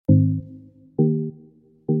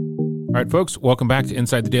All right, folks, welcome back to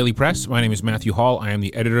Inside the Daily Press. My name is Matthew Hall. I am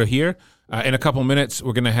the editor here. In a couple minutes,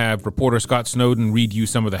 we're going to have reporter Scott Snowden read you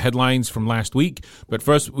some of the headlines from last week. But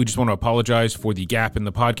first, we just want to apologize for the gap in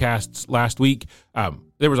the podcasts last week.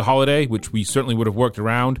 There was a holiday, which we certainly would have worked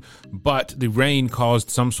around, but the rain caused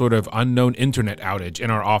some sort of unknown internet outage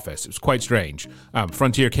in our office. It was quite strange.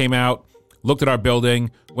 Frontier came out, looked at our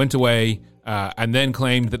building, went away, and then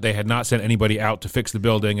claimed that they had not sent anybody out to fix the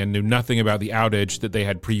building and knew nothing about the outage that they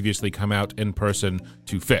had previously come out in person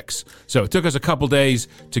to fix. So it took us a couple days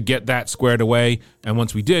to get that squared away, and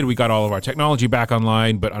once we did, we got all of our technology back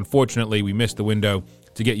online, but unfortunately, we missed the window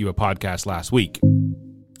to get you a podcast last week.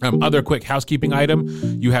 Other quick housekeeping item,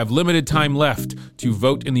 you have limited time left to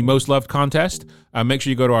vote in the Most Loved contest. Make sure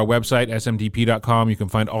you go to our website, smdp.com. You can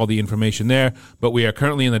find all the information there. But we are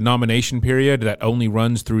currently in the nomination period that only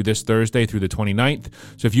runs through this Thursday through the 29th.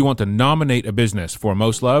 So if you want to nominate a business for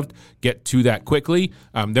Most Loved, get to that quickly.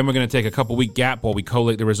 Then we're going to take a couple-week gap while we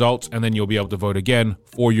collate the results, and then you'll be able to vote again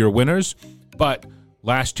for your winners. But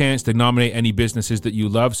last chance to nominate any businesses that you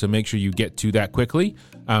love, so make sure you get to that quickly.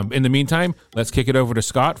 In the meantime, let's kick it over to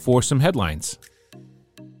Scott for some headlines.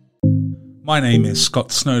 My name is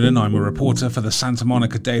Scott Snowden. I'm a reporter for the Santa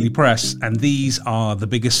Monica Daily Press, and these are the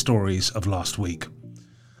biggest stories of last week.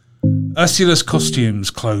 Ursula's Costumes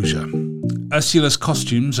closure. Ursula's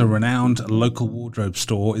Costumes, a renowned local wardrobe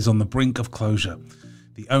store, is on the brink of closure.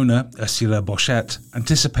 The owner, Ursula Boschet,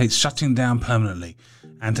 anticipates shutting down permanently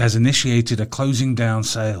and has initiated a closing down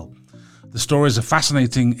sale. The store is a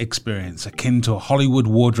fascinating experience akin to a Hollywood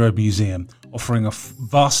wardrobe museum, offering a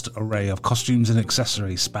vast array of costumes and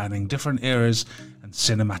accessories spanning different eras and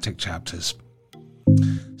cinematic chapters.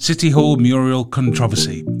 City Hall mural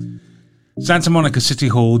controversy. Santa Monica City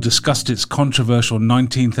Hall discussed its controversial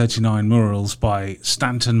 1939 murals by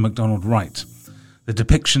Stanton McDonald Wright. The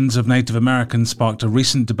depictions of Native Americans sparked a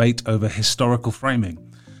recent debate over historical framing.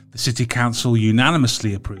 The City Council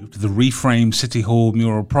unanimously approved the Reframe City Hall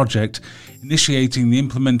mural project, initiating the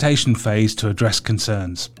implementation phase to address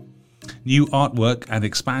concerns. New artwork and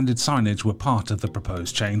expanded signage were part of the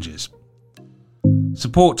proposed changes.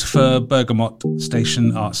 Support for Bergamot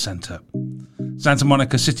Station Arts Center. Santa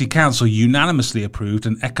Monica City Council unanimously approved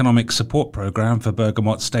an economic support program for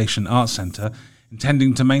Bergamot Station Arts Center,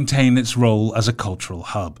 intending to maintain its role as a cultural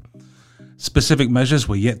hub. Specific measures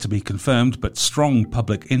were yet to be confirmed, but strong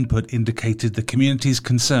public input indicated the community's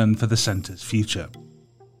concern for the centre's future.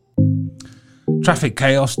 Traffic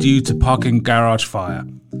chaos due to parking garage fire.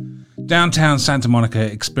 Downtown Santa Monica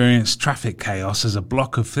experienced traffic chaos as a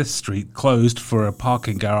block of 5th Street closed for a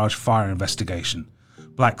parking garage fire investigation.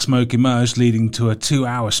 Black smoke emerged, leading to a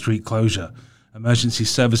 2-hour street closure. Emergency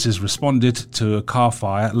services responded to a car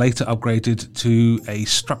fire, later upgraded to a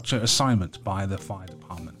structure assignment by the fire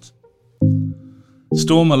department.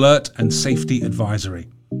 Storm alert and safety advisory.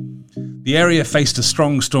 The area faced a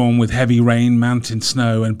strong storm with heavy rain, mountain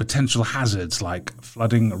snow, and potential hazards like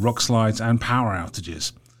flooding, rock slides, and power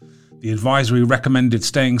outages. The advisory recommended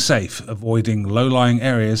staying safe, avoiding low-lying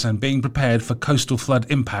areas, and being prepared for coastal flood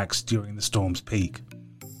impacts during the storm's peak.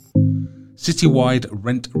 Citywide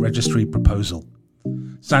rent registry proposal.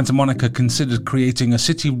 Santa Monica considered creating a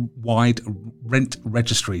citywide rent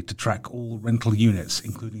registry to track all rental units,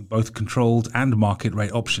 including both controlled and market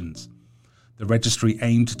rate options. The registry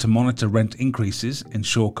aimed to monitor rent increases,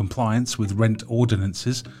 ensure compliance with rent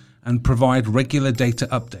ordinances, and provide regular data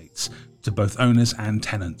updates to both owners and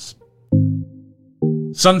tenants.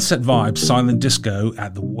 Sunset Vibes Silent Disco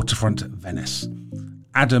at the Waterfront Venice.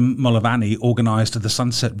 Adam Mulavani organised the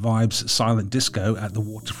Sunset Vibes Silent Disco at the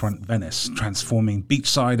Waterfront Venice, transforming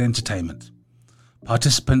beachside entertainment.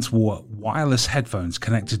 Participants wore wireless headphones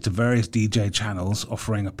connected to various DJ channels,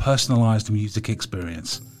 offering a personalised music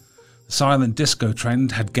experience. The silent disco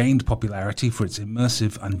trend had gained popularity for its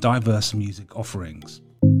immersive and diverse music offerings.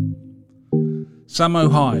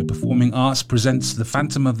 Samo High Performing Arts presents The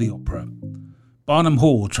Phantom of the Opera. Barnum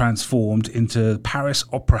Hall transformed into Paris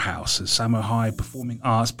Opera House as Samo High Performing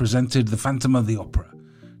Arts presented The Phantom of the Opera.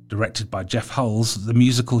 Directed by Jeff Hulls, the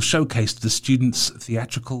musical showcased the students'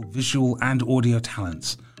 theatrical, visual and audio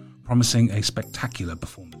talents, promising a spectacular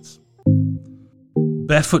performance.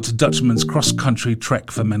 Barefoot Dutchman's cross-country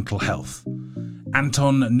trek for mental health.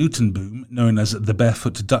 Anton Newtonboom, known as the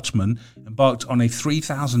Barefoot Dutchman, embarked on a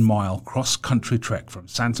 3,000-mile cross-country trek from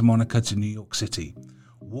Santa Monica to New York City.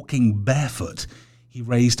 Walking barefoot, he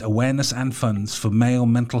raised awareness and funds for male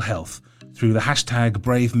mental health through the hashtag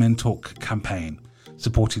Brave Men Talk campaign,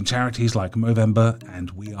 supporting charities like Movember and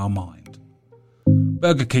We Are Mind.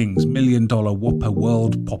 Burger King's $1 Million Whopper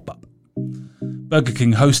World Pop-Up. Burger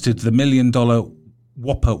King hosted the $1 Million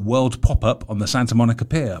Whopper World Pop-Up on the Santa Monica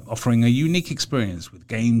Pier, offering a unique experience with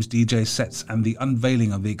games, DJ sets, and the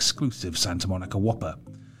unveiling of the exclusive Santa Monica Whopper.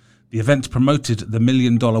 The event promoted the $1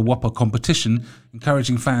 Million Whopper competition,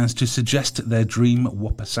 encouraging fans to suggest their dream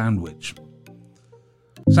Whopper sandwich.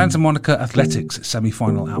 Santa Monica Athletics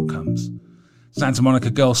semi-final outcomes. Santa Monica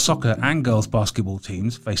girls soccer and girls basketball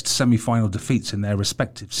teams faced semi-final defeats in their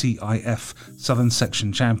respective CIF Southern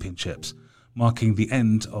Section Championships, marking the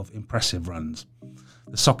end of impressive runs.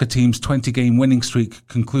 The soccer team's 20-game winning streak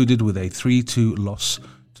concluded with a 3-2 loss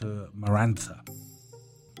to Marantha.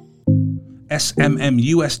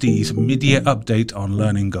 SMMUSD's mid-year update on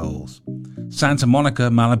learning goals. Santa Monica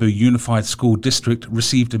Malibu Unified School District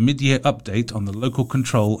received a mid-year update on the local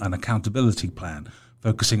control and accountability plan,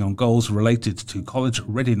 focusing on goals related to college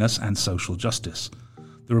readiness and social justice.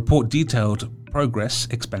 The report detailed progress,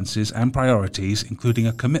 expenses, and priorities, including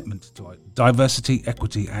a commitment to diversity,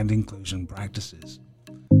 equity, and inclusion practices.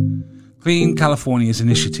 Clean California's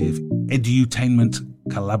initiative, Edutainment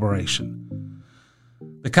Collaboration.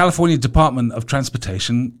 The California Department of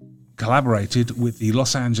Transportation collaborated with the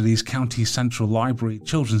Los Angeles County Central Library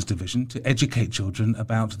Children's Division to educate children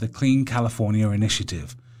about the Clean California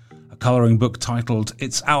initiative. A coloring book titled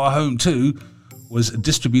It's Our Home Too was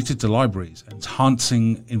distributed to libraries,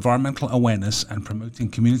 enhancing environmental awareness and promoting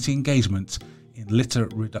community engagement in litter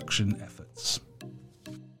reduction efforts.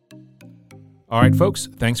 All right, folks,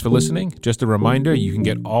 thanks for listening. Just a reminder, you can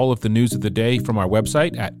get all of the news of the day from our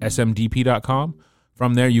website at smdp.com.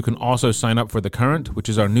 From there, you can also sign up for The Current, which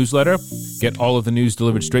is our newsletter. Get all of the news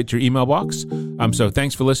delivered straight to your email box. So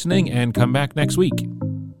thanks for listening, and come back next week.